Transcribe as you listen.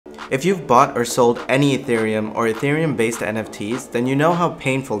If you've bought or sold any Ethereum or Ethereum-based NFTs, then you know how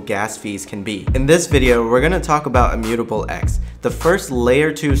painful gas fees can be. In this video, we're going to talk about Immutable X, the first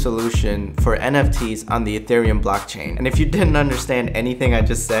layer 2 solution for NFTs on the Ethereum blockchain. And if you didn't understand anything I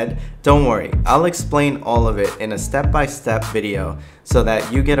just said, don't worry, I'll explain all of it in a step-by-step video so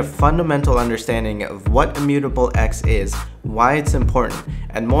that you get a fundamental understanding of what Immutable X is, why it's important,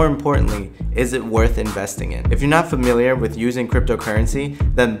 and more importantly, is it worth investing in? If you're not familiar with using cryptocurrency,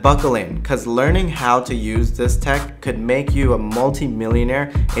 then buckle in, because learning how to use this tech could make you a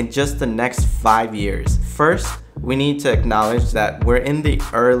multi-millionaire in just the next 5 years. First, we need to acknowledge that we're in the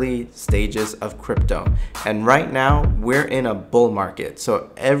early stages of crypto, and right now we're in a bull market,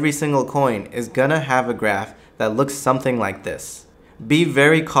 so every single coin is gonna have a graph that looks something like this. Be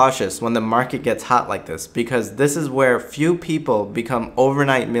very cautious when the market gets hot like this, because this is where few people become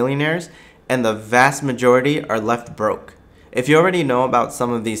overnight millionaires and the vast majority are left broke. If you already know about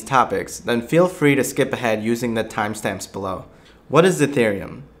some of these topics, then feel free to skip ahead using the timestamps below. What is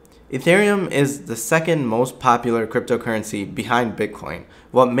Ethereum? Ethereum is the second most popular cryptocurrency behind Bitcoin.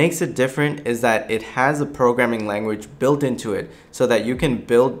 What makes it different is that it has a programming language built into it so that you can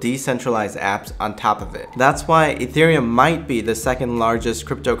build decentralized apps on top of it. That's why Ethereum might be the second largest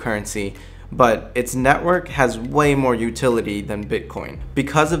cryptocurrency, but its network has way more utility than Bitcoin.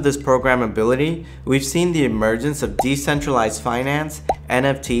 Because of this programmability, we've seen the emergence of decentralized finance,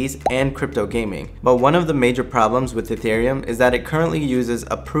 NFTs, and crypto gaming. But one of the major problems with Ethereum is that it currently uses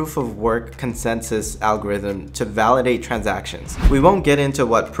a proof of work consensus algorithm to validate transactions. We won't get into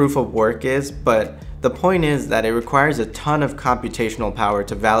what proof of work is, but the point is that it requires a ton of computational power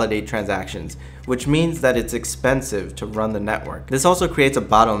to validate transactions, which means that it's expensive to run the network. This also creates a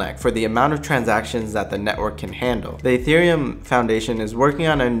bottleneck for the amount of transactions that the network can handle. The Ethereum Foundation is working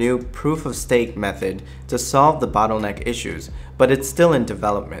on a new proof of stake method to solve the bottleneck issues, but it's still in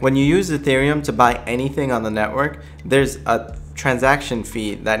development. When you use Ethereum to buy anything on the network, there's a transaction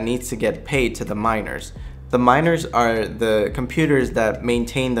fee that needs to get paid to the miners. The miners are the computers that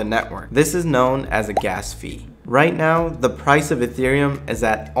maintain the network. This is known as a gas fee. Right now, the price of Ethereum is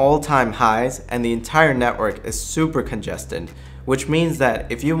at all-time highs and the entire network is super congested, which means that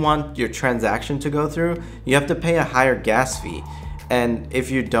if you want your transaction to go through, you have to pay a higher gas fee. And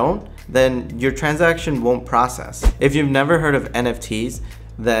if you don't, then your transaction won't process. If you've never heard of NFTs,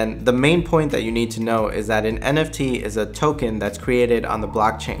 then the main point that you need to know is that an NFT is a token that's created on the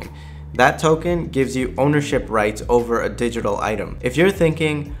blockchain. That token gives you ownership rights over a digital item. If you're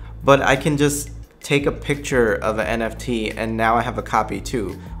thinking, but I can just take a picture of an NFT and now I have a copy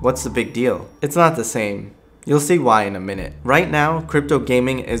too, what's the big deal? It's not the same. You'll see why in a minute. Right now, crypto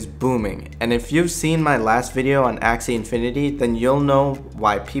gaming is booming, and if you've seen my last video on Axie Infinity, then you'll know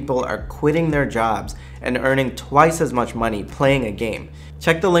why people are quitting their jobs and earning twice as much money playing a game.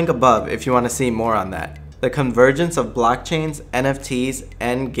 Check the link above if you want to see more on that. The convergence of blockchains, NFTs,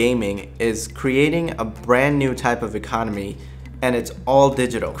 and gaming is creating a brand new type of economy, and it's all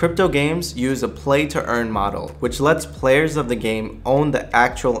digital. Crypto games use a play-to-earn model, which lets players of the game own the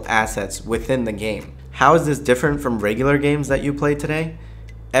actual assets within the game. How is this different from regular games that you play today?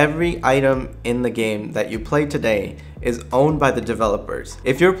 Every item in the game that you play today is owned by the developers.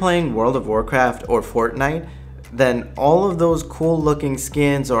 If you're playing World of Warcraft or Fortnite, then all of those cool looking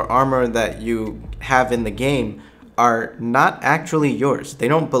skins or armor that you have in the game are not actually yours. They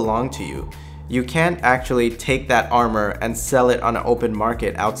don't belong to you. You can't actually take that armor and sell it on an open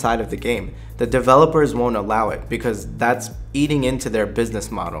market outside of the game. The developers won't allow it because that's eating into their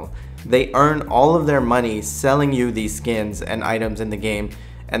business model. They earn all of their money selling you these skins and items in the game,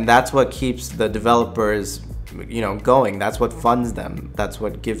 and that's what keeps the developers, going. That's what funds them. That's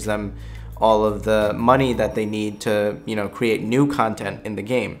what gives them all of the money that they need to, create new content in the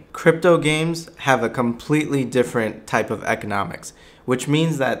game. Crypto games have a completely different type of economics, which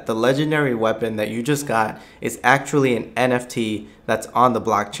means that the legendary weapon that you just got is actually an NFT that's on the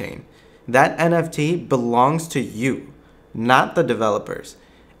blockchain. That NFT belongs to you, not the developers.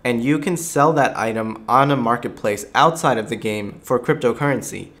 And you can sell that item on a marketplace outside of the game for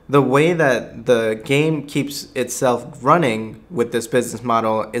cryptocurrency. The way that the game keeps itself running with this business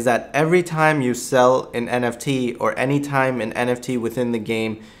model is that every time you sell an NFT or any time an NFT within the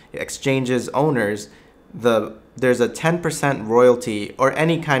game exchanges owners, there's a 10% royalty or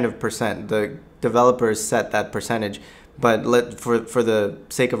any kind of percent. The developers set that percentage, but for the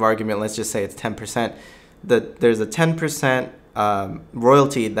sake of argument, let's just say it's 10%. There's a 10%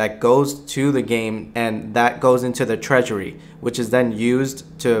 royalty that goes to the game, and that goes into the treasury, which is then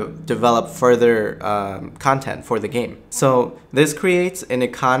used to develop further content for the game. So this creates an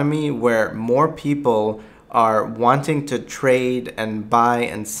economy where more people are wanting to trade and buy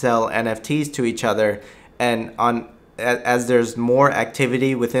and sell NFTs to each other, and as there's more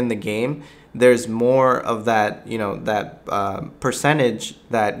activity within the game, there's more of that, percentage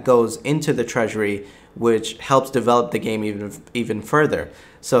that goes into the treasury, which helps develop the game even further.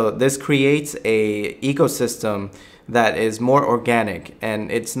 So this creates a ecosystem that is more organic, and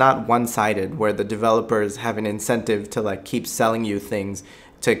it's not one-sided where the developers have an incentive to like keep selling you things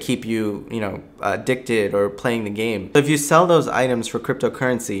to keep you, addicted or playing the game. So if you sell those items for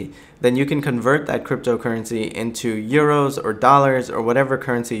cryptocurrency, then you can convert that cryptocurrency into euros or dollars or whatever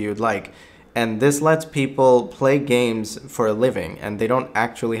currency you'd like. And this lets people play games for a living, and they don't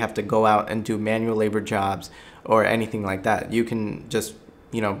actually have to go out and do manual labor jobs or anything like that. You can just,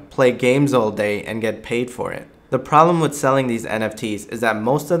 play games all day and get paid for it. The problem with selling these NFTs is that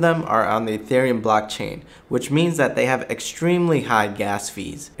most of them are on the Ethereum blockchain, which means that they have extremely high gas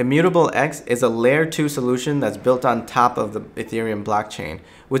fees. Immutable X is a layer 2 solution that's built on top of the Ethereum blockchain,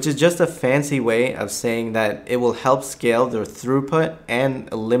 which is just a fancy way of saying that it will help scale their throughput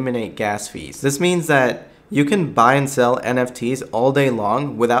and eliminate gas fees. This means that you can buy and sell NFTs all day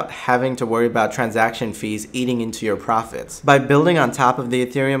long without having to worry about transaction fees eating into your profits. By building on top of the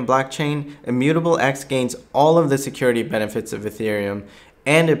Ethereum blockchain, Immutable X gains all of the security benefits of Ethereum,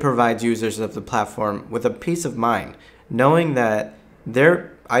 and it provides users of the platform with a peace of mind, knowing that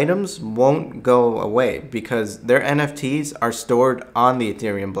their items won't go away because their NFTs are stored on the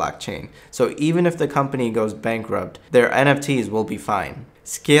Ethereum blockchain. So even if the company goes bankrupt, their NFTs will be fine.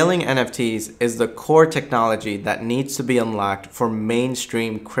 Scaling NFTs is the core technology that needs to be unlocked for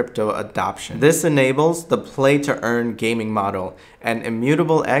mainstream crypto adoption. This enables the play-to-earn gaming model, and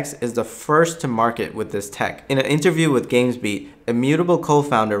Immutable X is the first to market with this tech. In an interview with GamesBeat, Immutable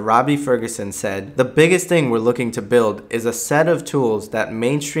co-founder Robbie Ferguson said, "The biggest thing we're looking to build is a set of tools that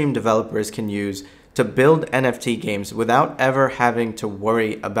mainstream developers can use to build NFT games without ever having to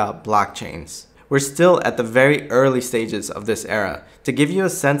worry about blockchains." We're still at the very early stages of this era. To give you a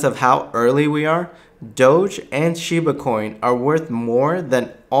sense of how early we are, Doge and Shiba Coin are worth more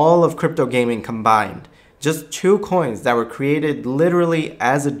than all of crypto gaming combined. Just 2 coins that were created literally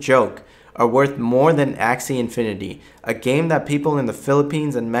as a joke are worth more than Axie Infinity, a game that people in the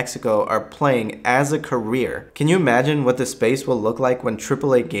Philippines and Mexico are playing as a career. Can you imagine what the space will look like when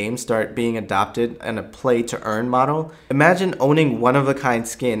AAA games start being adopted in a play-to-earn model? Imagine owning one-of-a-kind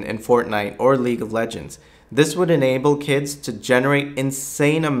skin in Fortnite or League of Legends. This would enable kids to generate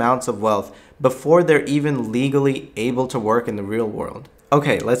insane amounts of wealth before they're even legally able to work in the real world.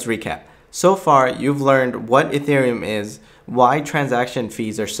 Okay, let's recap. So far, you've learned what Ethereum is, why transaction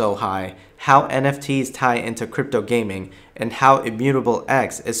fees are so high, how NFTs tie into crypto gaming, and how Immutable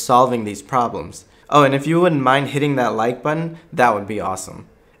X is solving these problems. Oh, and if you wouldn't mind hitting that like button, that would be awesome.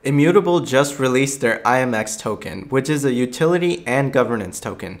 Immutable just released their IMX token, which is a utility and governance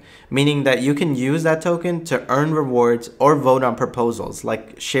token, meaning that you can use that token to earn rewards or vote on proposals,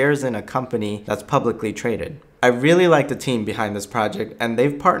 like shares in a company that's publicly traded. I really like the team behind this project, and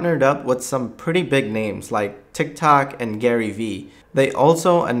they've partnered up with some pretty big names like TikTok and Gary Vee. They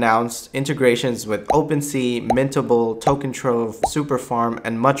also announced integrations with OpenSea, Mintable, Token Trove, Superfarm,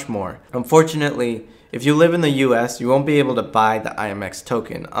 and much more. Unfortunately, if you live in the US, you won't be able to buy the IMX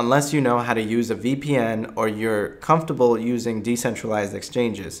token unless you know how to use a VPN or you're comfortable using decentralized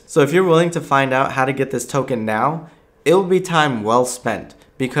exchanges. So if you're willing to find out how to get this token now, it'll be time well spent,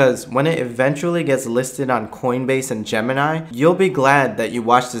 because when it eventually gets listed on Coinbase and Gemini, you'll be glad that you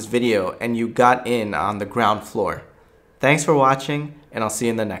watched this video and you got in on the ground floor. Thanks for watching, and I'll see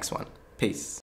you in the next one. Peace.